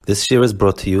This year is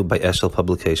brought to you by Eshel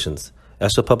Publications.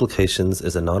 Eshel Publications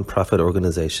is a non-profit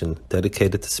organization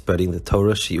dedicated to spreading the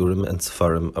Torah, Shiurim, and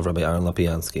Sefarim of Rabbi Aaron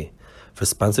Lapiansky. For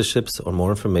sponsorships or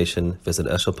more information, visit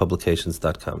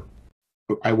eshelpublications.com.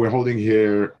 We're holding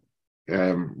here.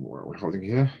 We're holding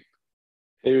here.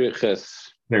 Perek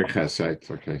Ches. Perek Ches, right?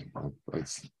 Okay.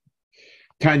 It's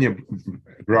Tanya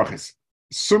Brachas.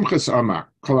 Sumchas Ama.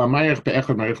 Kol Amayach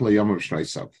be'echad marich le'yom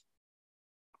v'shnoisav.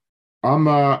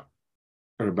 Ama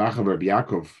Rebacha Rabbi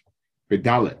Yaakov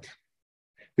bedalet.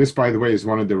 This, by the way, is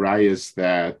one of the rayas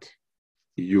that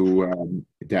you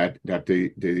that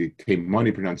the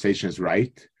Taimoni pronunciation is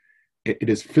right. It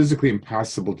is physically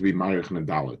impossible to be marich in a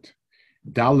dalet.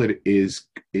 Dalet is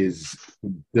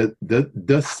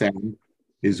the sound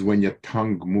is when your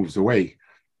tongue moves away.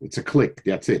 It's a click.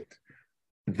 That's it.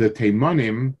 The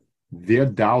Taimonim, their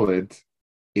dalet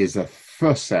is a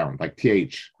th sound, like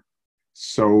th.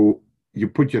 So you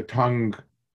put your tongue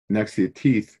next to your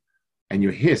teeth and you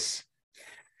hiss.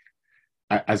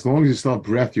 As long as you still have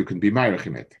breath, you can be marich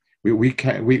in it. We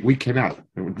cannot.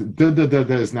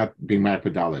 The is not being marich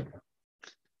with dalet.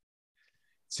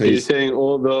 So you're saying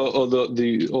all the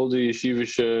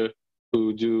yeshivish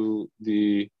who do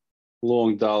the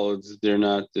long daleds, they're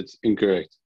not. It's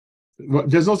incorrect. Well,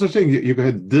 there's also a thing you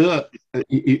could because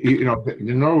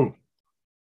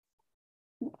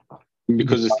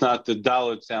it's not the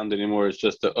dalet sound anymore. It's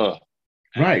just the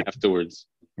right afterwards.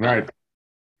 Right.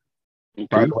 Okay.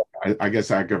 By the way, I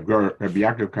guess I could go. Rabbi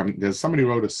Yaakov. There's somebody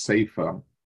wrote a sefer. I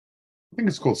think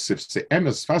it's called Sifse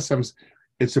Emes Fasems.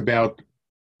 It's about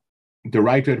the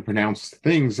right way to pronounce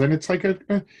things, and it's like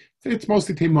it's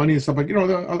mostly Taimoni and stuff like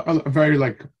a very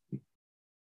like.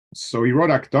 So he wrote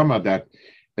Akdama that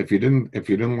if you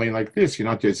didn't lay like this, you're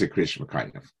not Yetzer Krishma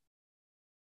kind of.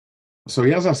 So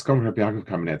he has Askom from Rabbi Yaakov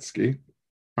Kamenetsky.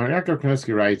 And Yaakov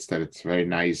Kamenetsky writes that it's very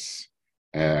nice.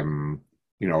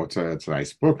 It's a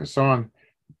nice book and so on,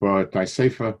 but I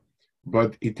sefer.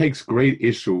 But he takes great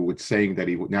issue with saying that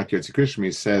he would not Yetzer Krishma.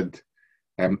 He said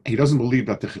he doesn't believe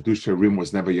that the Chedush Harim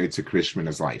was never Yetzer Krishma in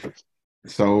his life.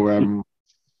 So,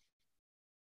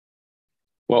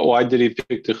 well, why did he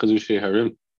pick the Chedush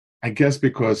Harim? I guess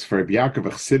because for Rabbi Yaakov, a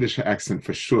Chassidish accent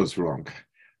for sure is wrong.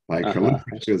 Like so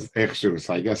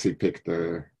I guess he picked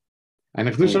the. And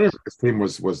Chedush Harim, his team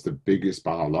was the biggest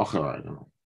Baal Halacha. I don't know.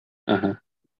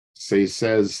 So he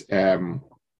says. But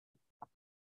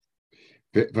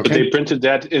they printed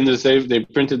that in the Sefer. They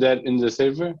printed that in the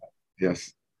Sefer.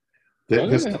 Yes.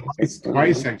 There's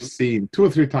twice I've seen, 2 or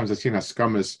 3 times I've seen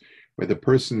Haskamas where the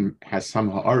person has some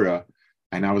ha'ara,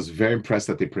 and I was very impressed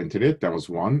that they printed it. That was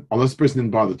one. Although this person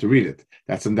didn't bother to read it.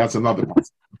 That's another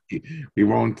possibility. We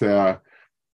won't.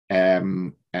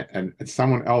 And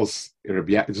someone else,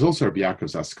 there's also Rabbi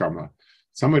Yaakov's Haskama.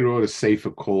 Somebody wrote a sefer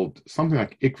called something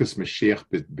like Ikvus Mashiach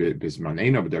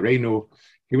Bizmanenu B'Dareinu.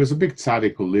 He was a big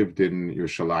tzaddik who lived in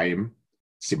Yerushalayim,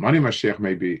 Simoni Mashiach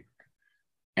maybe,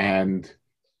 and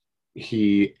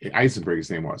Eisenberg his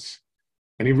name was,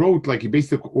 and he wrote he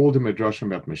basically took all the midrashim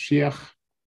about Mashiach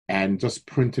and just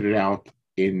printed it out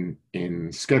in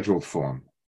scheduled form.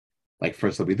 Like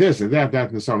first it'll be this and that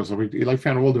and so on and so forth. He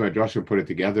found all the midrashim and put it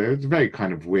together. It's very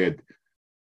kind of weird.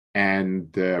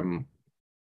 And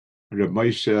Reb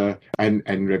Moshe and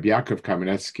Reb Yaakov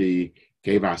Kamenetsky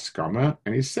gave Askama,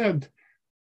 and he said,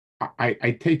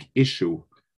 I take issue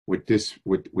with this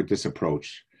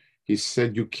approach. He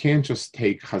said you can't just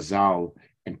take Chazal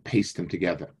and paste them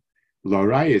together.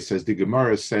 L'oraya says the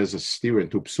Gemara says a steer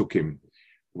into psukim,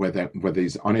 whether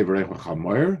he's anevarech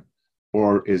v'chamoyer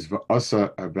or is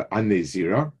v'asa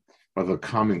v'anezira, or he'll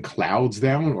come in clouds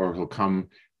down, or he'll come,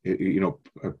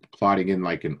 plotting in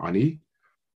like an ani.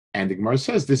 And the Gemara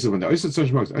says this is when the Oisat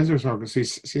Soshmok. So he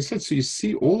said, so you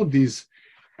see all these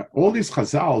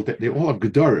Chazal, they all have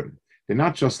gedarim. They're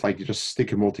not just like you just stick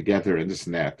them all together and this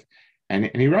and that. And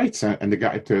he writes, and the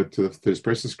guy, to this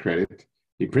person's credit,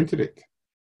 he printed it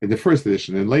in the first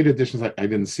edition. In later editions, I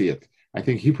didn't see it. I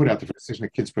think he put out the first edition, the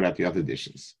kids put out the other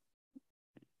editions.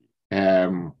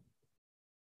 So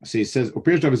he says, so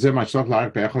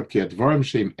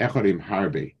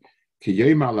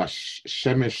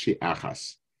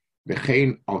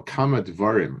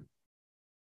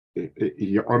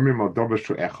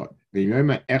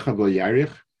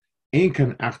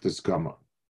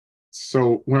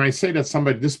when I say that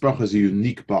this bracha is a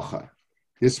unique bracha,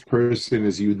 this person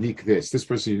is unique this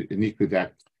person is uniquely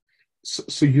that.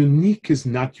 So unique is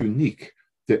not unique.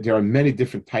 There are many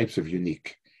different types of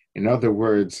unique. In other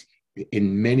words,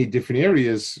 in many different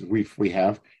areas we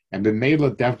have, and the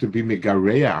Mela have to be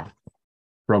megareya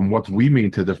from what we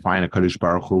mean to define a Kadosh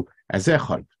Baruch Hu as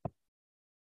echad.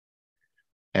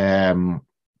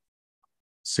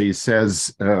 So he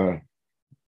says, okay,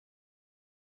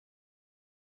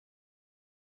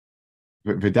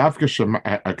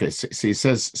 so he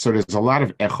says, so there's a lot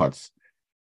of echods.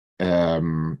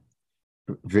 In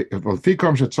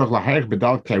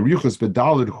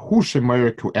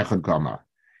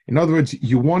other words,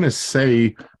 you want to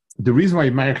say, the reason why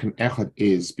Marich Echad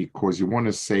is because you want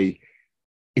to say,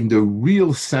 in the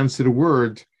real sense of the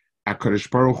word, HaKadosh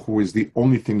Baruch Hu is the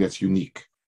only thing that's unique.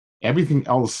 Everything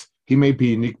else, he may be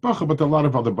a unique Bachar, but a lot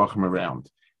of other Bachim around.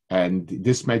 And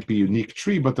this might be a unique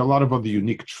tree, but a lot of other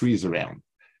unique trees around.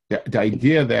 The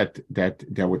idea that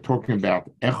we're talking about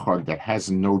Echad that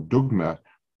has no dogma,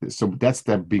 so that's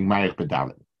the being Marich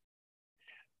Bedalit.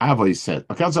 Avo, he said,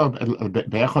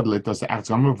 Be'echad letos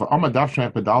achzgamu v'ama daf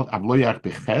shmech bedalit avloyach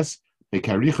beches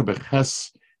bekaricha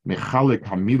beches mechalik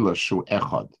hamila shu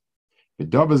echad.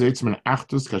 V'dobaz eitzman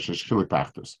achtus kashesh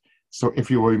pachtus. So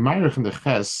if you were Marich in the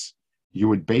ches, you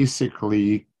would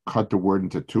basically cut the word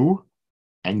into two,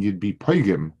 and you'd be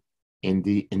poigim in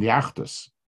the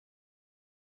achtus.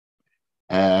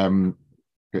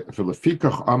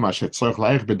 V'lefikach ama shetzorch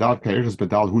laich bedalit karichas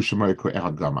bedalit hu shemoy ku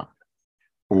echad gama.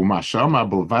 Umashama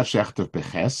bulvat shechtav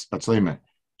beches, atzleme.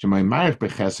 Shemay Marich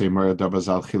beches emer dobaz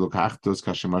al chiluk achtus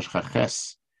kashemosh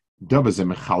chaches. Dobaz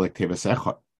mechalik tevas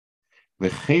echad.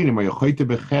 V'chein mo yochoyte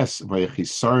beches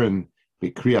v'yechisoren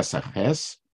b'kriyas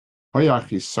aches,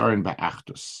 v'yechisoren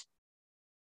ba'achtus.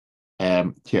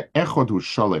 Ki echad hu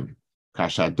sholem,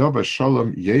 kashadova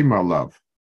sholem yemar lav,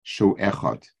 shu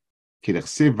echad. Ki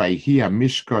nechsev vayhi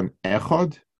hamishkan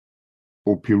echad,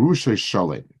 upirushay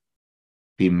sholem.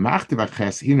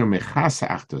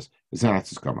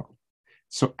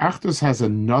 So Achtus has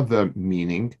another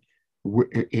meaning.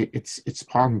 It's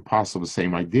part and parcel of the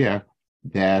same idea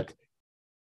that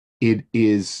it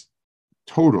is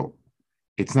total.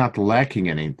 It's not lacking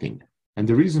anything. And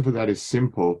the reason for that is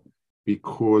simple,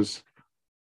 because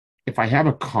if I have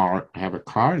a car,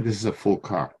 this is a full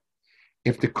car.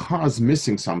 If the car is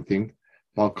missing something,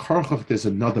 well, there's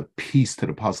another piece to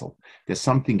the puzzle. There's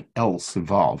something else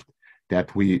involved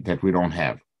that we don't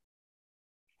have.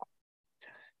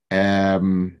 Just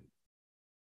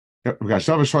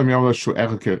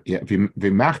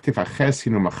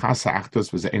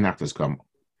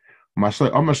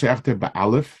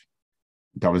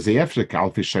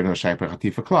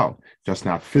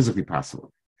not physically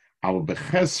possible. So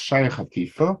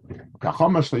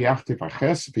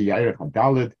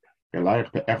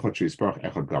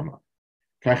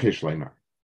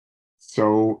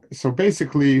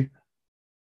basically,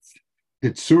 the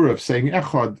tzura of saying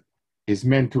echad is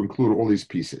meant to include all these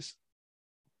pieces.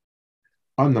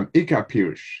 Anam ikar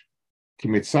pirush, ki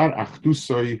mitzar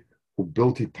achdusoi hu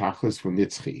bilti tachlis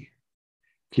v'nitzchi,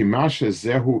 ki mashe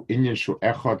zehu inyan shu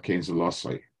echad kein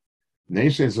zelosoi.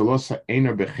 Neishe zelosa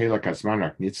eina bechelak azman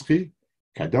rak nitzchi,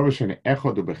 kadavar shene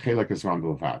echad u bechelak azman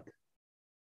bilvad.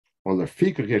 O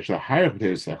lefikach yesh lahayach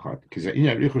b'teres echad, ki ze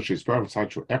inyan richu shizbar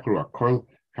v'tzad shu echru akol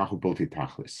kachu bilti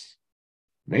tachlis.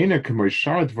 Veina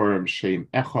kemoishar dvarim sheim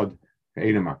echad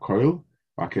ve'ena makoil,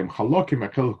 v'akem chalokim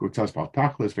akel kutzas bal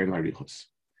tachlis ve'en larichus.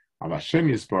 Al Hashem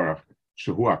yisbarach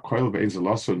shehu akoil ve'en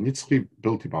zeloso nitzchi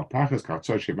bilti bal tachlis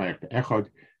kartzor shemayach be'echad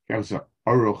gerza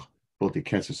aruch bilti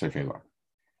ketzer sefela.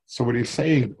 So what he's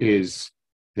saying is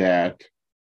that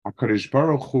HaKadosh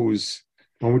Baruch Hu's,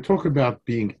 when we talk about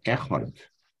being echad,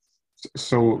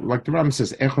 so like the Rambam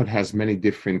says, echad has many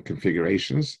different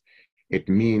configurations. It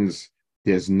means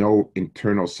there's no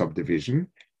internal subdivision,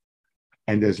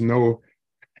 and there's no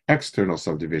external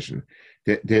subdivision.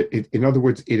 In other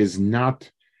words, it is not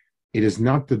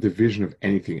the division of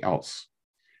anything else.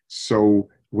 So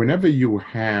whenever you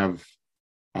have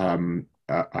a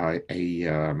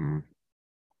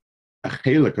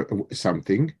chelik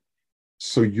something,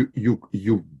 so you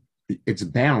it's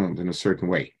bound in a certain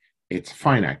way. It's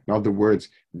finite. In other words,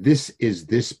 this is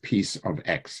this piece of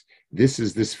X. This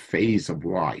is this phase of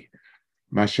Y.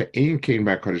 Masha Ein came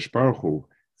by Kadosh Baruch Hu,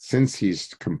 since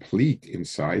he's complete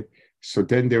inside, so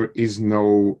then there is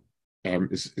no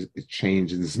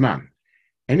change in Zman.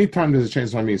 Anytime there's a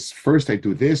change in Zman, means first I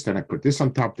do this, then I put this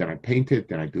on top, then I paint it,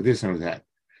 then I do this and that.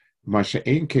 Masha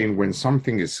Ein came when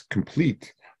something is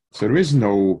complete, so there is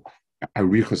no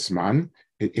Arichus Zman.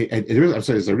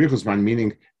 There's Arichus Zman,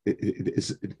 meaning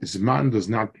Zman does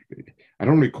not, I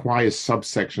don't require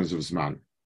subsections of Zman.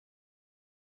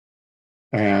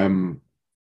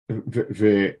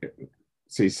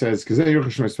 So he says, so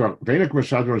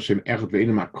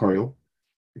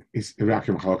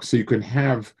you can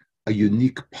have a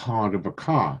unique part of a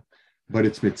car, but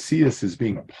its mitzias is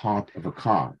being part of a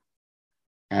car.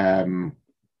 Al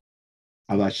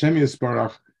Hashem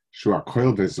Yisbarach שהוא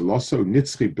הכל וזלוסו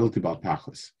נצחי בלתי בעל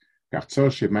תכלס. כך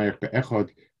צורך שמייך באחד,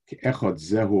 כי אחד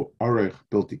זהו אורך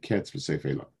בלתי קץ בסוף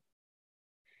אליו.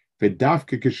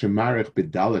 ודווקא כשמערך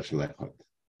בדלת של אחד,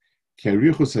 כי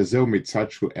הריחוס הזהו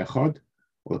מצד שהוא אחד,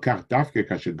 ולכך דווקא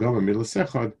כאשר גם המילוס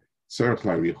אחד, צריך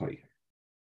להריחוי.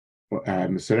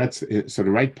 So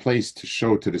the right place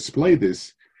to display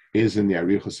this is in the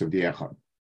arichos of the echad.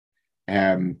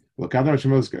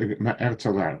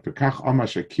 וכך אמר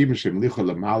שקים שמליכו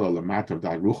למעלה למטה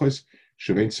והריחוס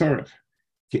שבין צורך.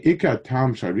 כי עיקר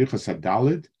הטעם שהריחוס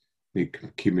הדלת,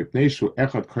 כי מפני שהוא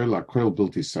אחד כל הכל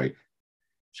בלתי סייף.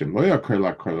 שם לא יכל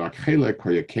הכל רק חלק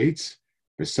או יקץ,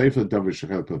 וסייף לדבר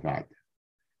שחלק בלבד.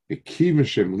 וכי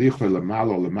שמליכו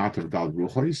למעלה למטה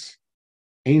והריחוס,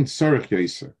 אין צורך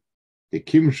יסר.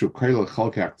 הקים שהוא כל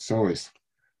חלק הקצועס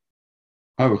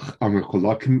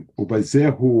המחולקים, ובזה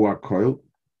הוא הכל,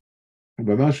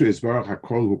 ובמה שהוא יסברך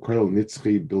הכל הוא כל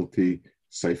נצחי בלתי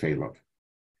סייף אליו.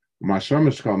 ומה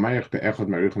משקל מייך באחד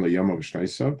מעריכים ליום ובשני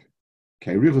סוף,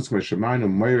 כי הריחוס כמו שמענו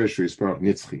מייך שהוא יסברך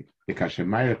נצחי, וכאשר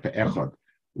מייך באחד,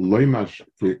 לא ימש,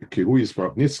 כי הוא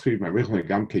יסברך נצחי, מעריכים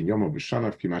גם כן יום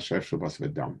ובשנה, כי מה שאפשר בס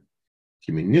ודם.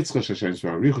 כי מנצחה שהשם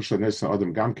יסברך הריחוס של נצח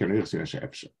אדם גם כן ריחוס מה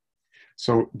שאפשר.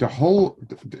 So the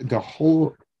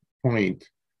whole point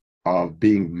of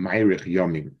being Meirich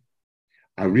Yomim,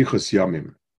 Arichos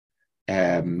Yomim,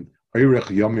 Eirich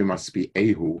Yomim must be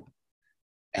Ehu.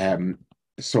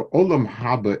 So Olam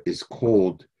Haba is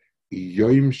called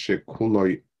Yom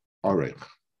Shekuloi Orech.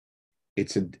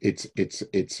 It's a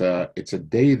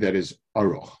day that is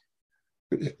Orech.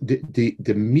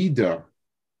 The midah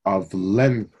of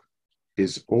length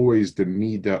is always the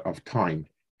midah of time.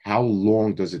 How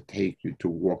long does it take you to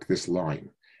walk this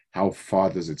line? How far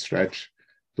does it stretch?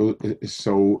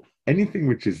 So anything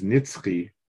which is nitzchi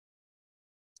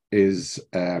is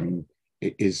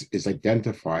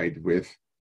identified with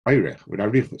oirech, with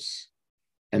arichus,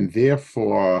 and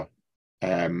therefore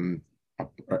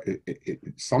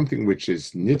something which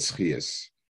is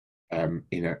nitzchius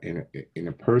in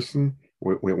a person.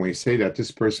 When we say that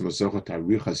this person was zochot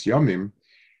arichas yomim,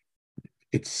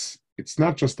 it's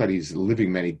not just that he's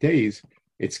living many days,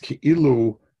 it's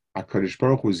ki'ilu HaKadosh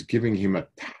Baruch Hu is giving him a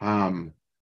tam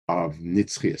of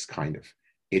nitzchias, kind of.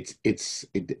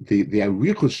 The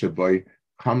arichus shaboy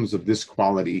comes of this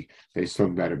quality that he's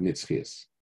talking about of nitzchias.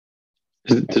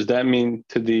 Does that mean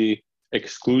to the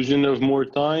exclusion of more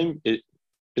time? It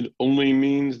only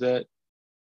means that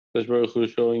HaKadosh Baruch Hu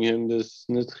is showing him this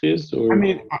nitzchias? Or? I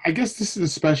mean, I guess this is a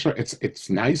special. It's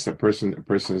nice. A person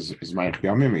is ma'ich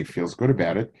yomim. He feels good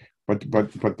about it. But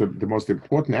the most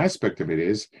important aspect of it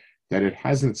is that it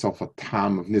has in itself a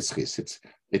tam of nitzchis.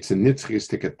 It's a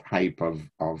nitzchistic type of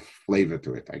flavor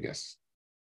to it, I guess.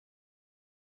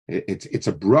 It's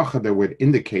a bracha that would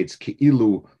indicates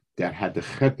ki'ilu that had the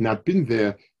chet not been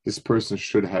there, this person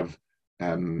should have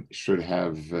lasted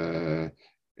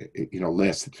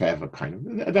forever, kind of.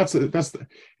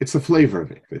 It's the flavor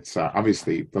of it. It's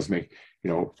obviously it doesn't make,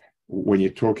 when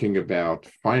you're talking about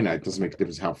finite, it doesn't make a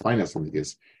difference how finite something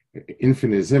is.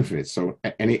 Infinite is infinite, so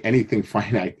anything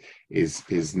finite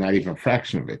is not even a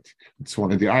fraction of it. It's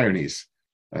one of the ironies.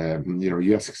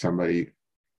 You ask somebody,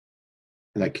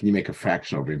 like, can you make a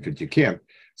fraction over infinite? You can't.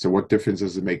 So what difference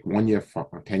does it make 1 year,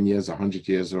 10 years, 100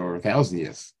 years, or 1,000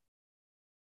 years?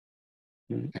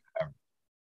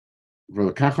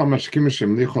 So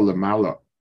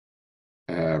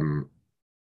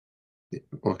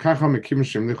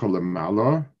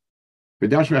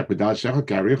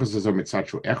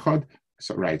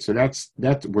right, so that's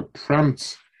what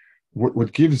prompts,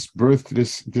 what gives birth to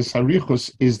this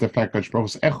arichus is the fact that Baruch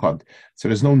is echad. So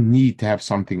there's no need to have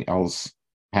something else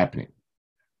happening.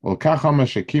 Well, kachama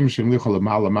shekim shemlicha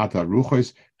lemala mata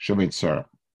aruchos shemetzara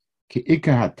ki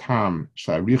ikah hatam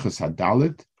sharichus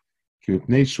hadalit ki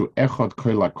mipnei shu echad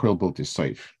kol hakol b'lti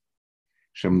soif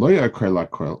shem lo yakol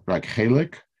hakol rak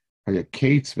chelik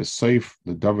hayaketz v'soif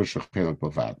l'davar shechelek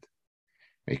b'vad.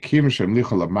 Ekim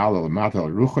shemlicha lemala lemata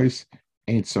aruchos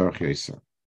ain't tzarich yisa.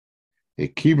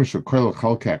 Ekim shekol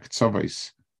chalkak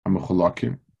tzavos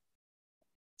amechulakim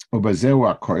ubazeu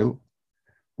hakol.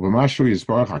 ומשהו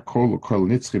יסברך הכל וכל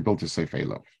נצחי בלתי סייף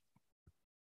אליו.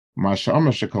 מה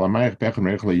שאומר שכל המייך באחד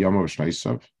מעריך ליום ובשני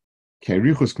סוף, כי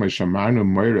הריחוס כמו שאמרנו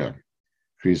מוירה,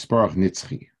 שיסברך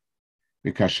נצחי.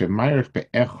 וכאשר מייך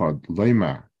באחד לא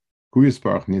ימה, הוא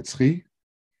יסברך נצחי,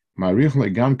 מעריך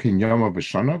גם כן יום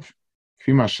ובשנה,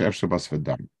 כפי מה שאפשר בס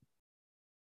ודם.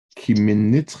 כי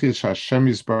מנצחי שהשם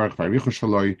יסברך והריחוס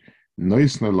שלו,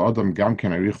 נויסנו לאדם גם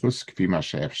כן הריחוס, כפי מה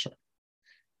שאפשר.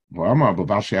 V'amar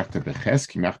b'val she'achta b'ches,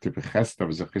 ki me'achta b'ches, da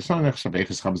v'zeh chisonech,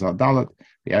 shaveiches chabzal dalet,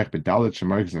 v'yarech b'dalet,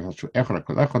 she'marich zeh echad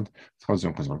ha'kol echad,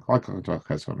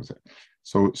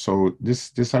 so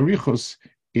this arichos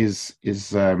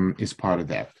is part of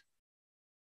that.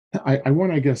 I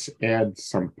want to, I guess, add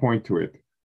some point to it.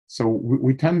 So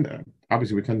we tend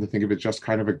to think of it just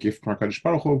kind of a gift from HaKadosh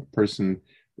Baruch Hu. Person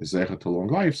is zeichet to long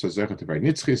life, so zeichet to very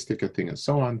nitzchistic thing, and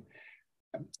so on.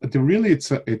 But really,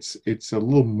 it's a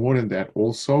little more than that.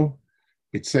 Also,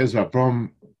 it says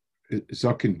Avram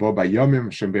Zokin Bo Bayomim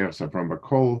Shemberes Avram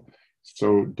Bakol.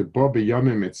 So the Bo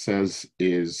Bayomim, it says,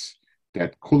 is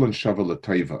that Kulan Shavel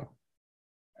Lateva.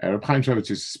 Reb Chaim Shavitz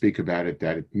used to speak about it,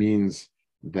 that it means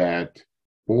that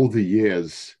all the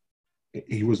years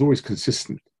he was always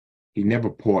consistent. He never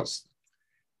paused.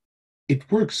 It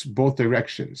works both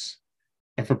directions.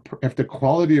 If the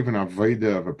quality of an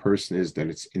avodah of a person is that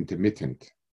it's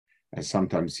intermittent, and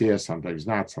sometimes yes, sometimes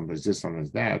not, sometimes this,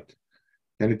 sometimes that,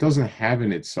 then it doesn't have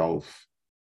in itself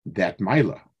that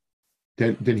milah.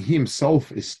 Then he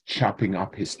himself is chopping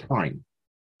up his time,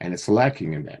 and it's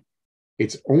lacking in that.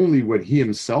 It's only when he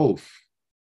himself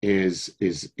is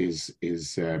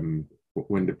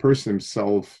when the person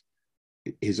himself,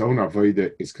 his own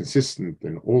avodah is consistent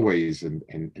and always and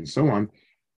so on,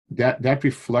 that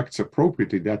reflects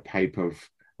appropriately that type of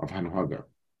hanhaga.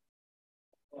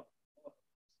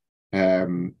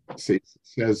 So it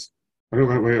says, yeah.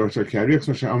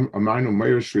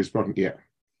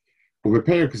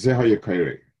 Perek zeha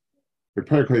yekayre.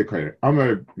 Perek yekayre.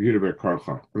 Amar Yudaber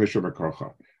Karcha. Amar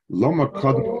Karcha. Loma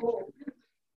Kadmo.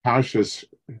 Parshas,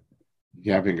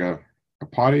 you having a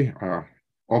party,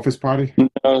 office party? No,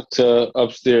 it's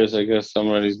upstairs. I guess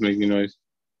somebody's making noise.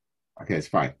 Okay, it's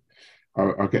fine.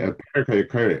 Okay, Perek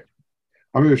yekayre.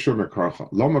 Amar Yudaber Karcha.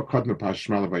 Loma Kadmo Parshas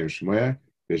Shmala Bayim Shmoya.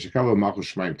 Veshikalo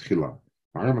Malchus Shmaim Tchila.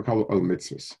 Aram Makalo Ol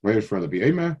Mitzvahs. Vayish Rala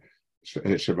B'Yema.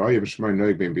 Shavayim Shmoya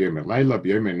Noig Ben B'Yema Laila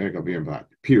B'Yema Noig Al B'Yema Vlad.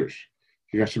 Pirush.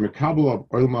 Kigash Mekabel of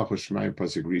Oil Malchus Shmaim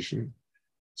Pasegrishin.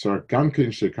 So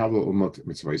Gamkin Shekabel Umot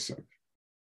Mitzvaysav.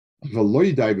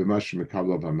 V'Loi Dai B'Mash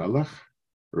Mekabel of Hamelach.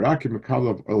 Rak Mekabel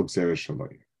of Oil Gzera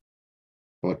Shaloi.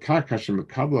 V'Lakak Hashem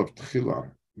Mekabel of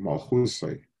Tchila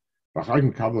Malchusay. V'Chag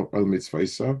Mekabel of Oil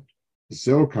Mitzvaysav.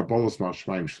 Zeo Kabolos Mal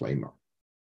Shmaim Shleima.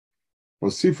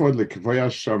 V'Sifod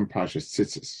LeKvoya Sham Pashas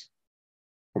Tzitzis.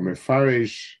 Or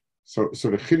Mefarish. So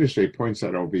the Chiddush points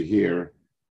out over here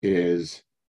is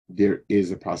there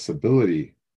is a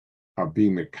possibility of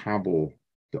being Mekabel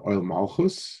the oil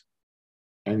malchus,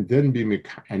 and then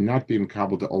not being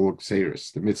Mekabel the oil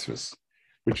xeris, the mitzvahs,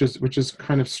 which is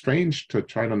kind of strange to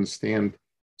try to understand.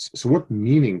 So what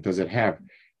meaning does it have?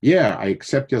 Yeah, I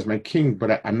accept you as my king,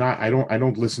 but I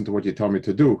don't listen to what you tell me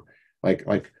to do. Like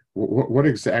what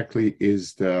exactly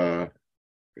is the,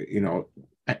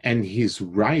 and he's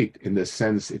right in the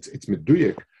sense it's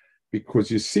meduyek, because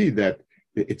you see that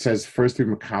it says first we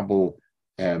Mekabel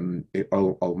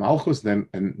ol malchus, then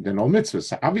ol mitzvahs.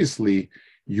 So obviously,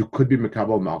 you could be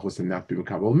Mekabel malchus and not be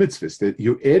Mekabel mitzvahs. That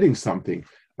you're adding something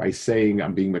by saying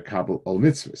I'm being Mekabel ol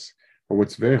mitzvahs. But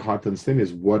what's very hard to understand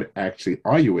is what actually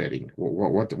are you adding?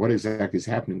 What exactly is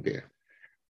happening there?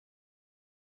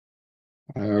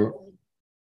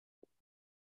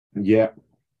 Yeah.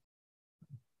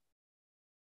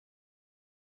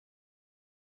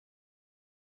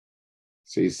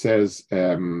 So he says,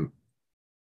 then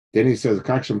he says,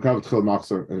 "Kaksham kav tchil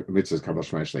machzor mitzvahs kabel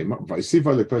shmei shleima.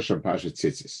 Vayisiva lekvesham pashat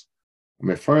tzitzis.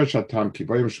 Mefarish atam ki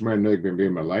vayim shmei noig ben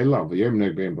b'yim alayla v'yim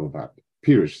noig ben b'lvad."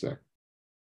 Pirush there.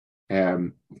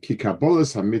 Ki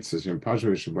kabolas hamitzvahs yom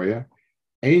pashat v'shaboya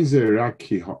ein ze rak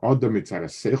ki ha'odam mitzara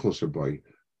seichel shaboy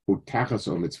hu tachas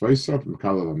o mitzvaysav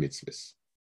m'kalal hamitzvahs.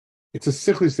 It's a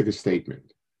sichlistic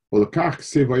statement. V'lekach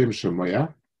ksiv vayim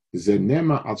shamoya ze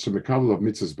nema al shemekabel of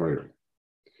mitzvahs boyer.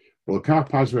 Volkach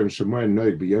Pashvim Shemoy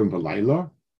Noig B'Yom V'Layla,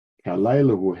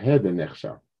 K'Layla Hu Hed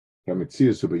Nechsha,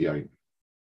 K'Metzius Hu B'Yom.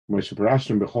 Moshe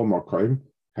Parashim B'Chol Makoim,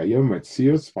 K'Yom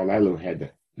Metzius V'Layla Hu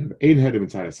Hed. Ein Hed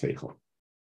Mitzad HaSeichel.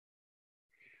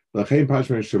 L'chein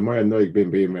Pashvim Shemoy Noig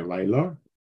B'Yom V'Layla,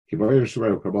 K'Vayim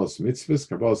Shemoy Kabbalas Mitzvahs,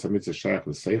 Kabbalas HaMitzvah Shaykh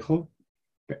L'Seichel,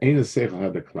 V'Ein HaSeichel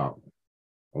Hed HaKlal.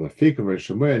 V'Lefik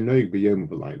Shemoy Noig B'Yom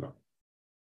V'Layla.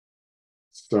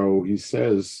 So he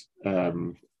says,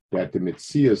 that the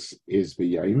Metzius is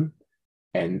B'Yayim,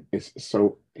 and it's,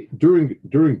 so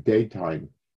during daytime,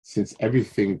 since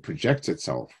everything projects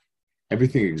itself,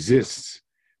 everything exists,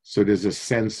 so there's a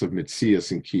sense of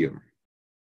Metzius and Kiyum.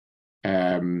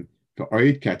 The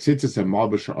Oid Katzitzis and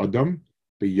Malbush Adam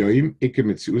B'Yayim Ikke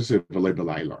Metzius V'Lei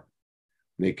B'Layla.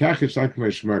 Nekach Yishak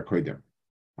V'Shmer Koidem.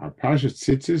 Our Parashat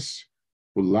Tzitzis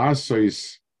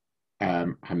Ulasois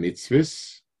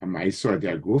HaMitzvahs HaMaisor Ad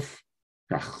Yaguf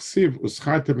So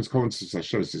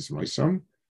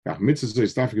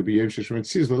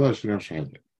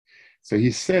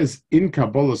he says in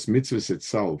Kabbalah's mitzvahs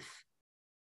itself,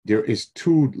 there is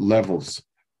two levels.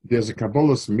 There's a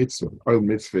Kabbalah's mitzvah, oil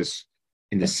mitzvahs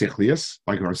in the sichlias,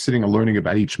 like I'm sitting and learning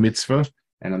about each mitzvah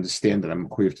and understand that I'm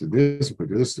equipped to this,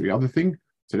 to the other thing.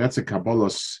 So that's a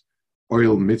Kabbalah's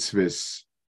oil mitzvahs,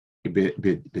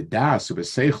 b'das,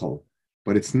 b'seichel,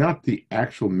 but it's not the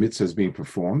actual mitzvahs being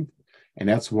performed. And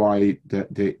that's why the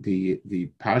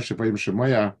Parashat Vayim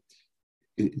Shemoya,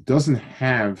 it doesn't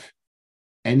have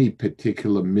any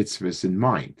particular mitzvahs in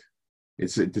mind.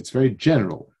 It's very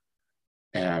general.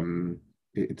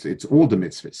 It's all the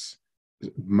mitzvahs.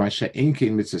 Masha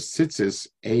Enkin mitzvah tzitzis,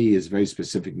 A is very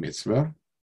specific mitzvah.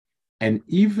 And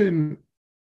even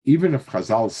if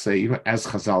Chazal say, even as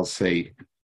Chazal say,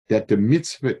 that the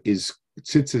mitzvah is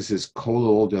tzitzis is kol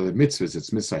all the other mitzvahs,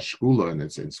 it's mitzvah shkula, and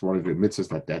it's one of the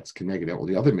mitzvahs that's connected to all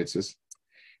the other mitzvahs.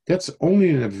 That's only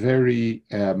in a very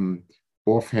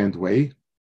offhand way.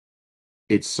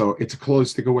 It's a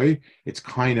close away. It's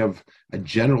kind of a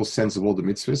general sense of all the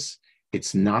mitzvahs.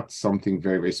 It's not something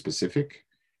very, very specific.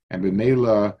 And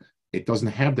b'meila, it doesn't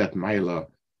have that meila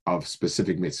of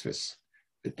specific mitzvahs.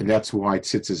 And that's why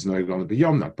tzitzis is not going to be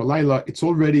yomna. But Laila, it's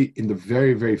already in the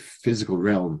very, very physical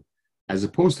realm, as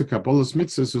opposed to Kabbalah's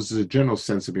mitzvahs, which is a general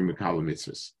sense of being Kabbalah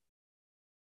mitzvahs.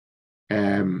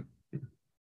 Then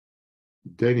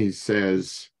he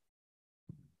says,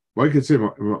 what you can say,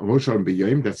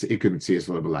 that's the Ikon Tzias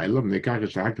for the B'Laila, and they can't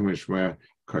get to Shmuel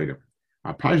Koidem.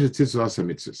 A Parashat Tzitzis also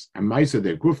mitzvahs. A Maisa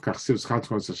der Guf kach Sivs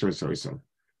Chatzon Sashem Sorisam.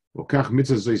 Ukach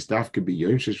mitzvah zois dafke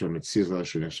b'yoyim shesh v'mitzias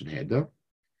l'ashun Hashem heder.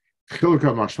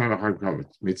 Chilukah mashmai v'chag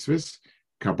mitzvahs.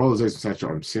 Kabbalah zois mitzvah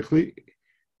Olam Sichli.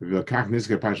 V'kach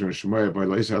nizke Parashat Shemoya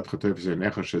v'lo yisrael at chotoy v'zeh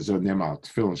necha shezo nema al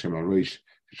tefillin shem al roish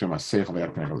shem aseichel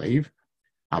v'yak nech leiv.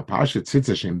 A Parashat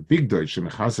Tzitzis shem big deutsch shem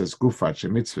chasas gufat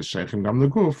shem mitzvahs sheichim gam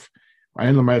leguf.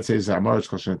 Ein l'mayat zei zeh amoritz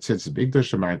kol shem Tzitzis big deutsch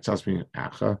shem ha'etzas min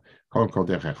acha kol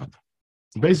derech echad.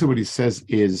 Basically what he says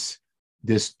is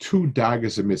there's two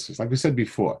dagas of mitzvahs. Like we said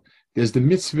before, there's the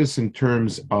mitzvahs in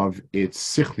terms of its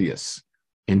sichlius,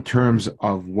 in terms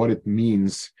of what it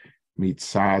means,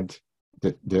 mitzad,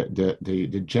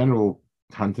 the general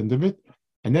content of it,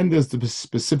 and then there's the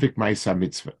specific ma'isa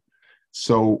mitzvah.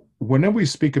 So whenever we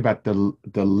speak about the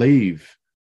leiv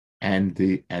and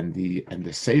the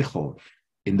seichel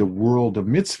in the world of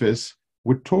mitzvahs,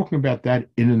 we're talking about that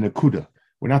in a nakuda.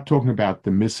 We're not talking about the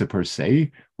mitzvah per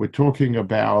se. We're talking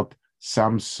about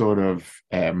some sort of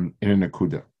in a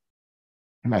nakuda.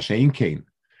 Mashain Kain,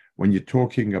 when you're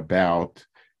talking about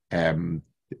the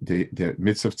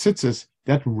mitzvah of tzitzis,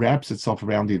 that wraps itself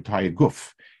around the entire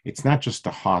guf. It's not just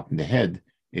the heart and the head;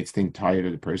 it's the entire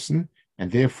of the person, and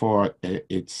therefore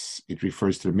it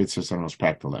refers to the mitzvahs on a most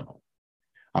practical level.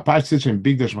 Apart from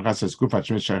big dash machas guf at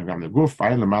shmit gam the guf,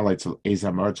 I am the malaitzel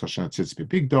ezamar tzashan tzitz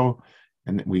big do.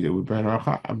 And we burn our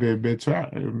biyachad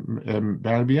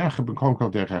b'kol kol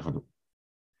derech echad.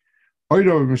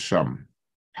 Oido misham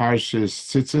parshas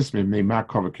tzitzis mimei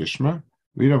kol v'kishma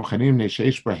v'yirav chanim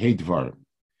neisheish b'hei dvar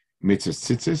mitzvahs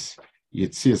tzitzis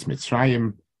yitzias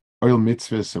mitzrayim oil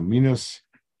mitzvahs uminus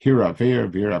hira veir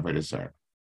v'ira v'edazar.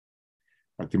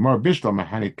 But the more bishlam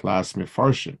mahani class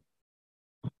mefarshin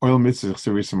oil mitzvahs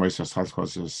chsiris amoisas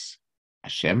chatzkosas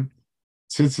Hashem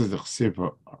tzitzis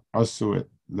chsiv asu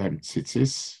lem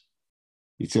tzitzis.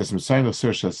 It says Messiah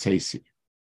Sersha Seisi.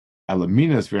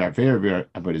 Alaminas ver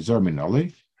abadizar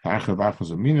minoli. Achel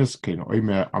vachos aminas kein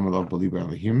oimer amalov believe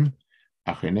alihim.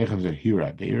 Achenechem ze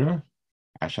hira vera.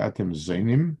 Ashatem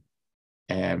zainim.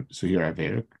 So hira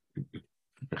vera.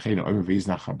 Kein oimer viz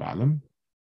nach habalem.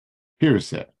 Here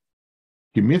is it.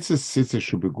 Die mitzvah tzitzis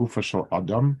shu begufa shel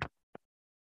Adam.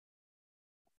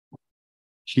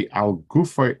 Ki al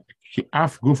gufa ki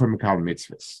af gufa mikal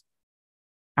mitzvahs.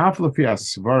 In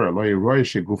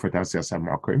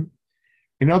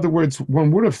other words,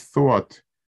 one would have thought,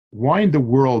 why in the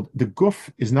world, the guf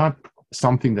is not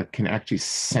something that can actually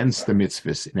sense the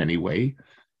mitzvahs in any way,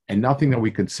 and nothing that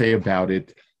we could say about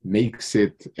it makes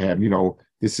it,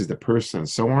 this is the person, and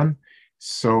so on.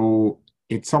 So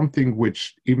it's something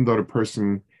which, even though the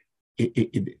person,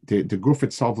 the guf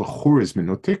itself, the chur is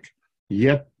minutik,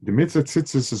 yet the mitzvah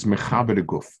tzitzis is mechaber the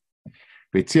guf.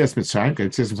 Beitzias Mitzrayim,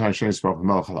 Beitzias Mitzrayim Shein Yisborach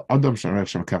Melech Adam, Shein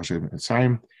Shem Kach Shein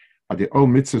Mitzrayim, Adi O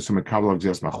Mitzvah Sumekabel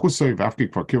Gzeas Malchusay, Vafki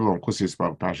Kvar Kibel Malchusay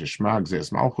Yisborach Pasha Shema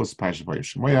Gzeas Malchus, Pasha Vayim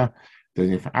Shemoya,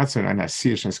 then if Atzer and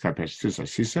Asir Shein Skar Pasha Tzis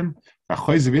Asisem,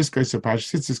 Vachoy Zeviska Yisborach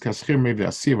Pasha Tzis Kaschir Mevi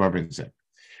Asir Vabinze.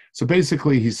 So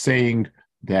basically, he's saying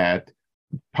that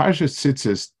Pasha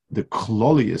Tzis, the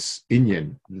Klolius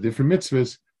Inyan, the different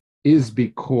mitzvahs, is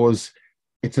because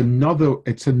it's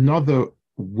another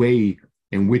way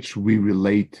in which we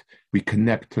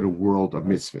connect to the world of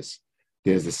mitzvahs.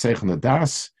 There's the Seich and the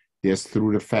Das. There's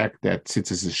through the fact that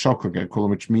tzitzis is shokol,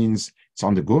 which means it's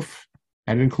on the guf,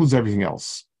 and it includes everything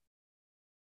else.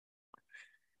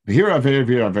 Here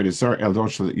Avera Zar Eldon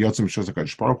Yotzim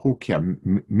Shosakadosh Baruch Hu Ki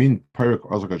Min Perek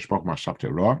Ozakadosh Baruch Mashapte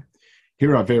Ra.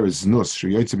 Here Avera Znus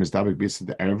Yotzim is Dabik Bis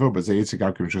the Ervo, but Zayitz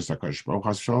Gakim Shosakadosh Baruch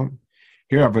Hashem.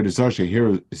 Here Avera Zar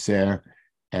Here Zer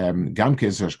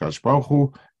Gamke Shosakadosh Baruch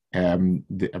Hu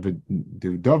the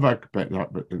Dovak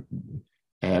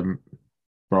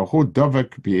Baruch Hu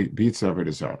Dovak Beats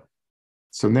Avera Zar.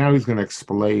 So now he's going to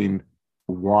explain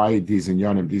why these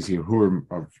inyanim, these Yehurim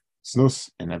of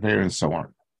Znus and Avera and so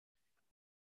on.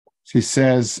 She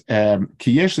says,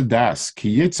 "Ki yesh das,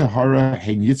 ki yitzhara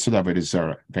hein yitzhara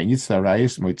v'dezara, vein yitzhara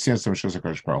rayis moitzian sam shos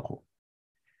hakadosh baruch hu.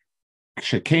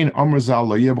 Shekein amar zal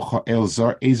lo yebcha el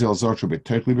zar ezel zar shu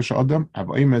betochli b'sh adam,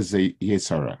 avoim ze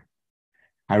yitzhara.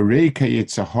 Harei ka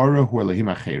yitzhara hu Elohim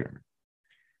acherim.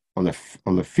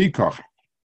 Olefikach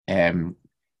hein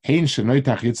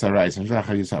shenoitach yitzhara rayis and shach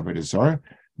yitzhara v'dezara,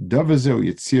 davazel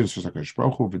yitzian shos hakadosh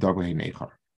baruch hu v'dago hein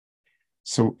eichar."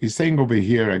 So he's saying over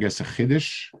here, I guess, a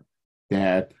chiddush,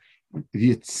 that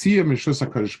the Yitzhak Mishus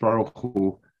HaKadosh Baruch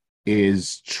Hu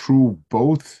is true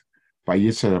both by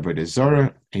Yitzhak Avodah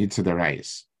Zarah and Yitzhak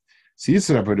Arayis. So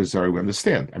Yitzhak Avodah Zarah, we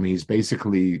understand. I mean, he's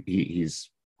basically, he's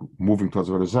moving towards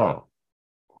Avodah Zarah.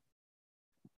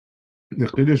 The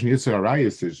Chiddush in Yitzhak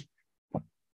Arayis is,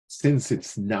 since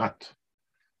it's not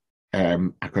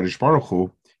HaKadosh Baruch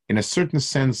Hu, in a certain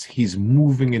sense, he's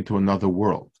moving into another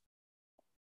world.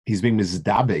 He's being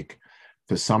mizdabek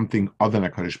to something other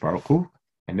than HaKadosh Baruch Hu,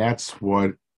 and that's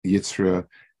what Yitzra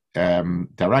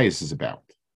Darayis is about.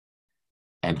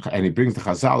 And he brings the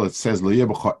Chazal. It says Lo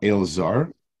Yebecha El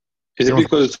Zar. Is it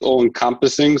because it's all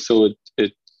encompassing, so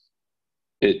it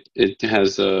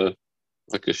has a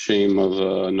like a shame of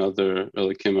another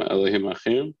Elohim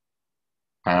Achirim?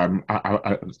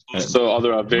 So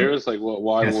other Averas, like what?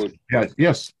 Why would?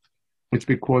 Yes. It's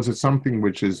because it's something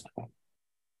which is.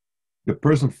 The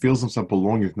person feels himself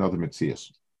belonging to another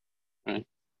Metzias. Right.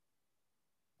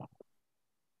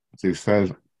 So he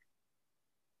says,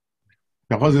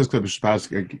 here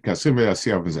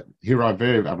are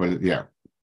very, yeah.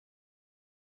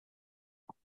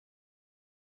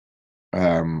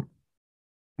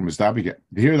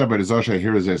 Here the Berizosha,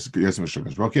 here is this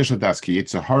Yesmishukas. Rokesha Daski,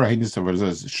 it's a horror hidden of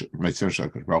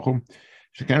Metzias Rochum.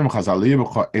 Shekenim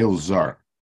Chazaliyah El Zar.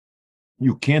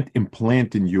 You can't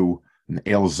implant in you an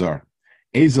El Zar.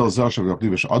 Ezel Zar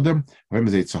Shavlish Adam, when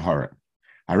is it Sahara?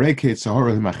 Areke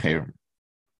Sahara Himacher.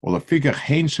 Well, a figure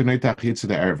Hain Shenetach hits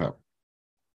the Erva.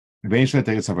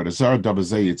 Eventually, it's about a Zar, double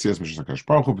Zay, it's yes, Mishakash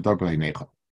Baruch, double Hinecha.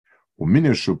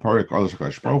 Uminushu Perek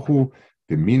Olashakash Baruch,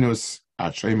 the Minus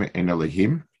at Shema en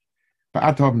Elohim. But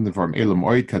at home the form Elam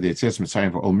Oid, Kadetzias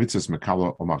Mitzayim for all mitzvahs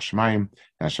Mekala or Machshmaim, and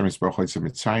Hashem is Baruch Hoitz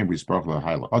Mitzayim, we spoke the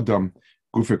Hail Adam,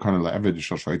 Gufer Kanala Eved,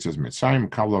 Shoshaitzas Mitzayim,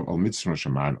 Kala all mitzvahs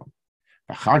Shemano.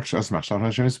 Achak Shas Machshav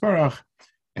Hashem Yisparach,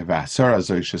 Evasar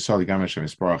Azoy Shesol Gam Hashem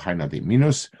Yisparach Haina de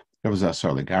Minus, that was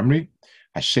Asar Legamri.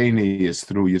 Hasheni is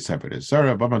through Yitzhak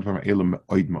Zara, Babant from Elam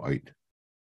Oid Ma'oid.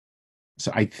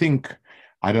 So I think,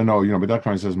 I don't know, but that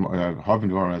kind of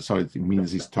says, so it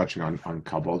means he's touching on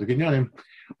Kabbalah Ginyanim.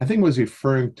 I think what he's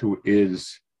referring to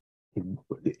is,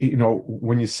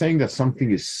 when you're saying that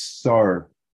something is sar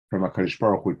from HaKadosh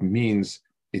Baruch Hu, it means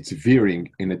it's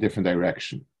veering in a different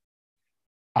direction.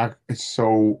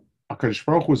 So HaKadosh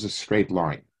Baruch Hu is a straight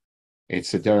line.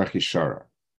 It's a derech yishara.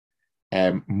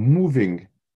 Moving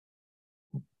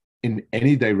in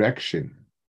any direction,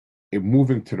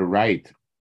 moving to the right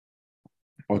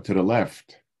or to the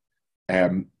left,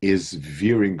 is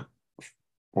veering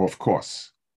off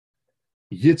course.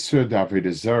 Yitzhar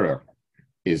Avodah Zarah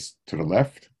is to the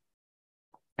left.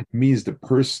 It means the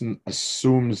person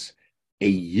assumes a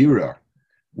yira,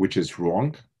 which is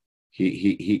wrong.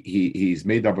 He's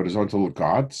made up of his own little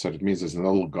god, so it means there's a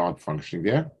little god functioning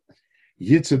there.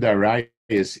 Yitzhar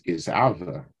Darayis is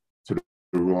Ava, to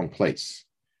the wrong place.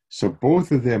 So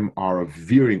both of them are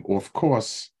veering off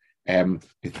course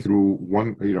through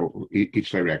one,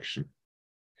 each direction.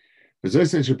 It's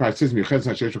interesting that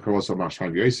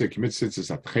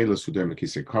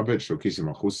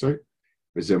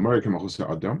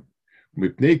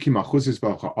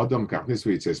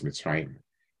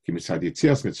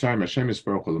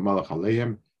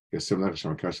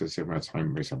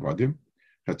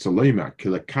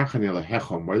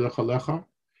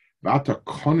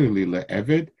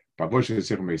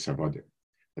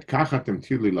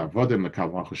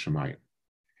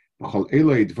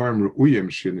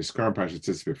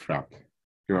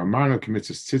Marno commits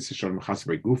a tzitzis on mechas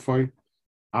by gufoi,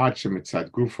 ad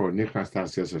shemitzad gufo nichnas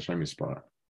tachas Hashem Yisparach.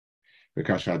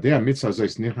 Because Adea mitzvah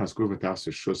zois nichnas gufo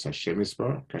tachas shus Hashem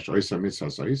Yisparach, kash oisa mitzvah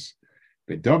zois,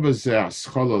 bedobah ze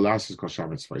ascholo lasis kol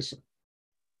shametz vaisa.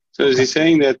 So is he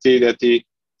saying that the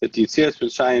Yitzias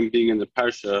Mitzrayim being in the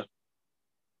parsha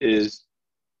is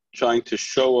trying to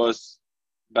show us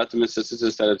about the mitzvah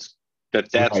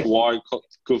that's right. Why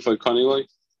Gufay Koniloi?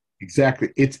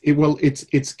 Exactly.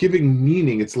 It's giving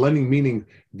meaning. It's lending meaning.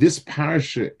 This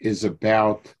parsha is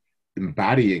about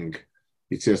embodying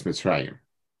Yitzias Mitzrayim,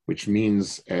 which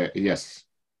means yes.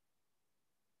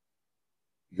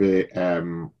 The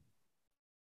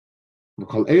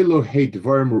V'kol elo hey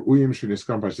dvarim ru'uyim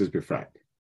sheniskam parshas befrat.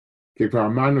 Kekvar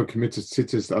amanu committed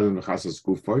tzitzis adam nechasas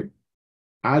gufoy,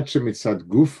 ad shemitzad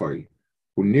gufoy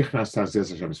unichnas tachzes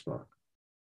Hashem Yisparach.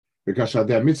 Because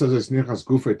the mitzvah is nichnas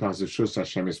gufoy tachzes shus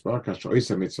Hashem Yisparach, kash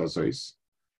oisa mitzvah zois.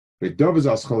 V'dovaz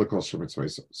aschol kol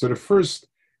shemitzvah. So the first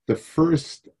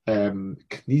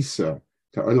knisa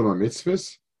to Olam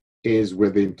mitzvahs is where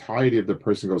the entirety of the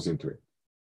person goes into it.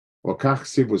 Okach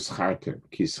sivus chartem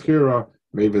ki schira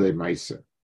mevele maisa.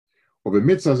 Over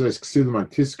mitzvah is ksidim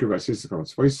antisker v'asisikom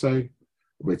tzvoisai.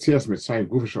 Ubetzias mitzayim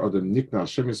gufish odem nikna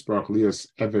Hashem Yisparach lias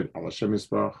eved al Hashem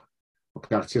Yisparach.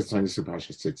 Okach tzitzis hanisik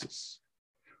b'hashes tzitzis.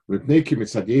 Ubetneki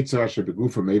mitzad yitzah asher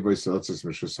begufa mevoy seletzis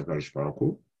mishus HaKadosh Baruch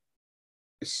Hu.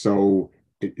 So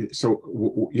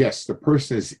yes, the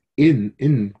person is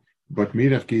in, but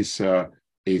Mirach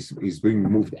is being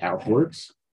moved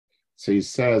outwards. So he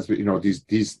says, these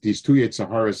two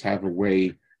Yetzaharas have a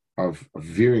way of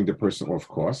veering the person off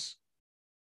course.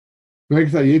 Here are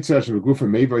very,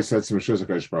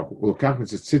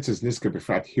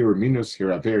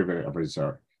 very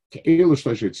avizar. So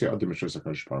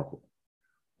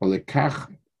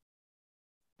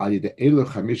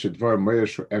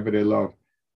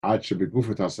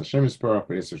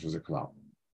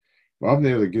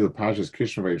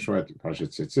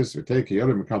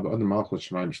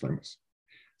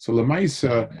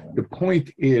Lamaisa, the point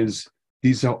is,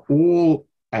 these are all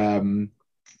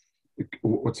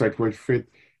what's that word for it?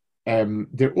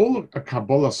 They're all a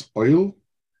Kabbalah's oil.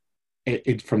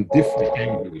 It from different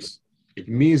angles. It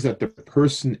means that the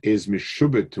person is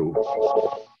mishubetu,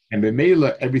 and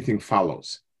b'meila everything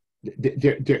follows.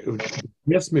 The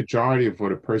vast majority of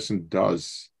what a person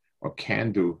does or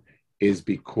can do is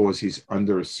because he's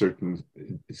under a certain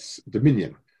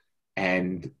dominion,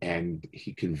 and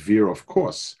he can veer off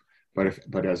course.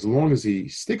 But as long as he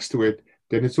sticks to it,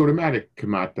 then it's automatic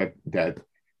kamat that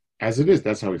as it is,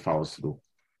 that's how he follows through.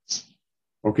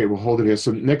 Okay, we'll hold it here.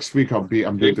 So next week I'm not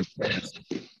going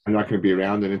to be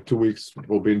around, and in 2 weeks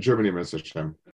we'll be in Germany, Mr. Hashem.